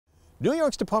New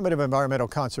York's Department of Environmental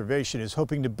Conservation is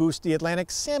hoping to boost the Atlantic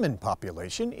salmon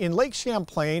population in Lake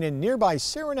Champlain and nearby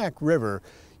Saranac River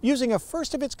using a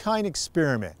first-of-its-kind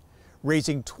experiment,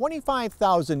 raising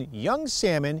 25,000 young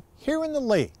salmon here in the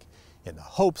lake in the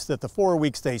hopes that the 4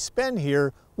 weeks they spend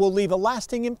here will leave a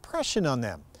lasting impression on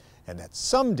them and that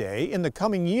someday in the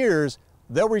coming years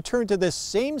they'll return to this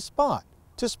same spot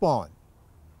to spawn.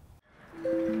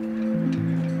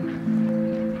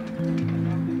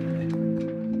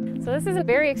 So this is a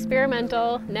very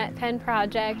experimental net pen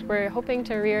project. We're hoping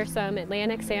to rear some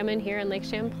Atlantic salmon here in Lake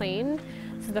Champlain.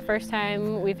 This is the first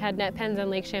time we've had net pens on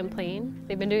Lake Champlain.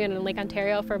 They've been doing it in Lake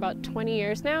Ontario for about 20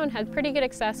 years now and had pretty good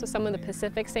success with some of the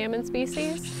Pacific salmon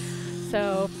species.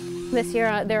 So this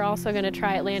year they're also going to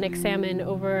try Atlantic salmon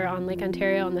over on Lake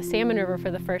Ontario on the Salmon River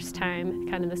for the first time,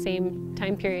 kind of the same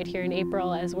time period here in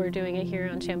April as we're doing it here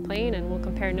on Champlain, and we'll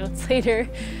compare notes later,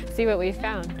 see what we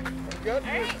found. Good. All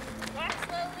right.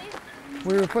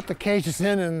 We would put the cages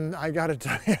in, and I got to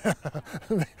tell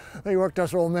you, they worked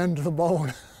us old men to the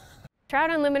bone. Trout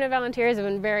Unlimited volunteers have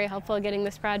been very helpful getting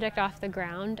this project off the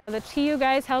ground. The TU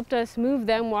guys helped us move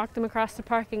them, walk them across the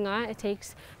parking lot. It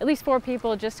takes at least 4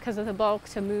 people just because of the bulk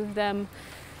to move them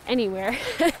anywhere.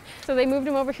 So they moved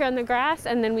them over here on the grass,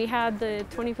 and then we had the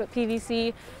 20-foot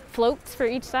PVC floats for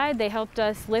each side. They helped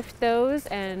us lift those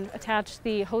and attach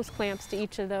the hose clamps to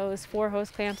each of those, 4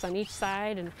 hose clamps on each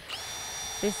side, and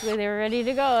basically they were ready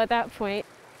to go at that point.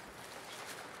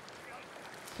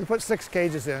 We put 6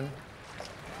 cages in,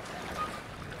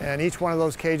 and each one of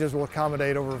those cages will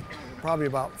accommodate over probably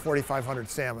about 4,500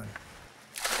 salmon.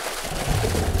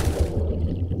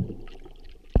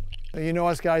 You know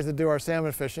us guys that do our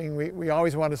salmon fishing, we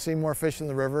always want to see more fish in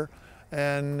the river,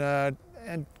 and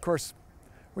of course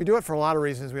we do it for a lot of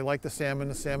reasons. We like the salmon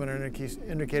are an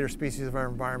indicator species of our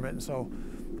environment, and so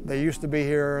they used to be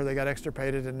here, they got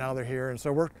extirpated, and now they're here. And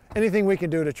so anything we can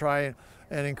do to try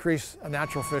and increase a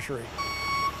natural fishery.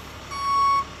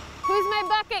 Who's my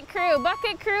bucket crew?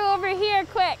 Bucket crew over here,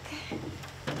 quick.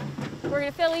 We're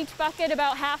gonna fill each bucket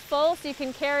about half full so you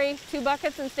can carry 2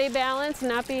 buckets and stay balanced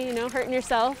and not be, hurting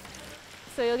yourself.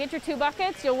 So you'll get your 2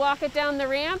 buckets, you'll walk it down the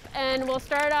ramp, and we'll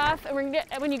start off, and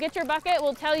when you get your bucket,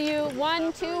 we'll tell you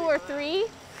 1, 2, or 3.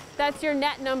 That's your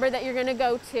net number that you're gonna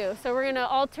go to. So we're gonna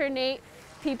alternate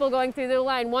people going through the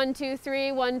line. 1, 2,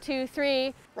 3, 1, 2,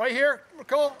 3. Right here,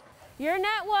 Nicole. You're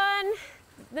net 1,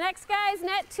 the next guy's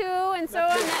net 2, and so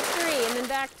on net 3, and then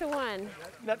back to 1.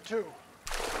 Net 2.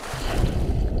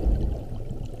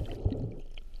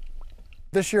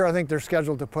 This year I think they're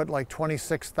scheduled to put like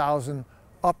 26,000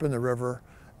 up in the river,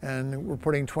 and we're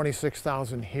putting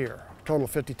 26,000 here, total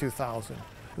 52,000.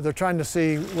 They're trying to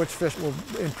see which fish will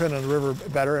imprint on the river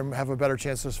better and have a better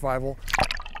chance of survival.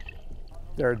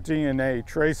 They're DNA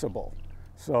traceable.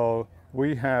 So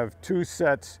we have 2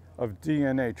 sets of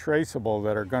DNA traceable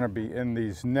that are going to be in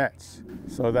these nets,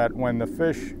 so that when the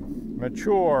fish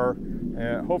mature,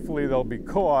 hopefully they'll be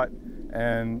caught,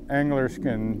 and anglers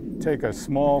can take a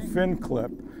small fin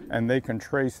clip and they can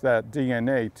trace that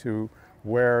DNA to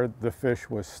where the fish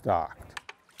was stocked.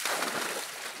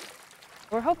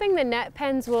 We're hoping the net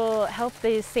pens will help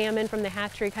the salmon from the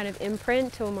hatchery kind of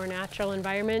imprint to a more natural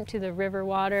environment, to the river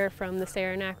water from the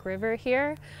Saranac River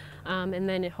here. And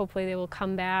then hopefully they will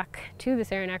come back to the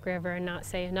Saranac River and not,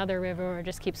 say, another river or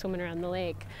just keep swimming around the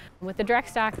lake. With the direct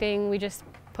stocking, we just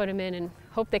put them in and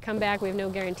hope they come back. We have no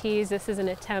guarantees. This is an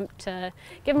attempt to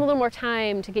give them a little more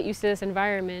time to get used to this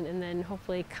environment and then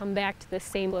hopefully come back to the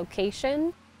same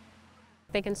location.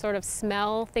 They can sort of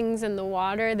smell things in the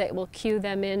water that will cue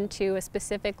them into a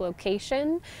specific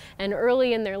location. And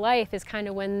early in their life is kind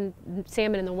of when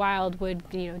salmon in the wild would,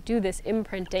 do this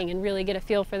imprinting and really get a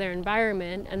feel for their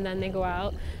environment. And then they go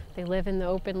out, they live in the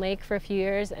open lake for a few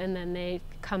years, and then they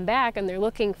come back and they're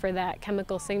looking for that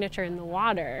chemical signature in the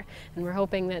water. And we're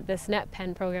hoping that this net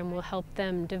pen program will help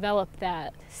them develop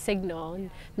that signal and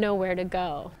know where to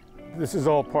go. This is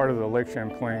all part of the Lake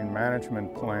Champlain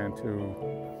management plan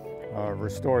to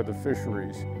restore the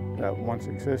fisheries that once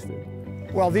existed.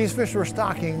 Well, these fish we're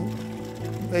stocking,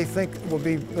 they think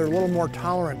they're a little more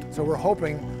tolerant, so we're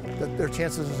hoping that their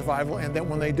chances of survival, and that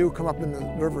when they do come up in the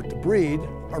river to breed,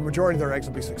 a majority of their eggs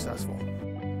will be successful.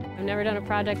 I've never done a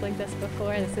project like this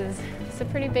before. It's a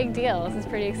pretty big deal. This is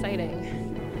pretty exciting.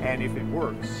 And if it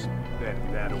works, then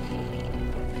that'll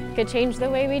Could change the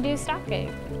way we do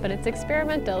stocking, but it's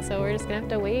experimental, so we're just gonna have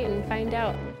to wait and find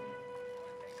out.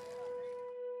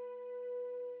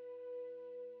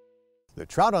 The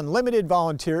Trout Unlimited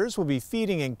volunteers will be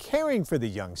feeding and caring for the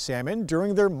young salmon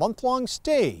during their month-long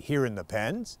stay here in the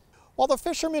pens. While the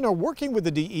fishermen are working with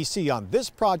the DEC on this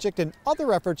project and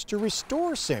other efforts to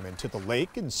restore salmon to the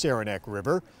lake and Saranac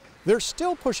River, they're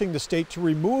still pushing the state to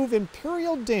remove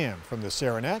Imperial Dam from the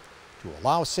Saranac to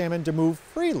allow salmon to move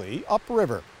freely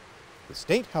upriver. The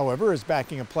state, however, is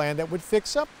backing a plan that would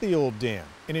fix up the old dam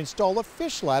and install a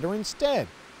fish ladder instead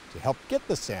to help get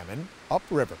the salmon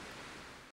upriver.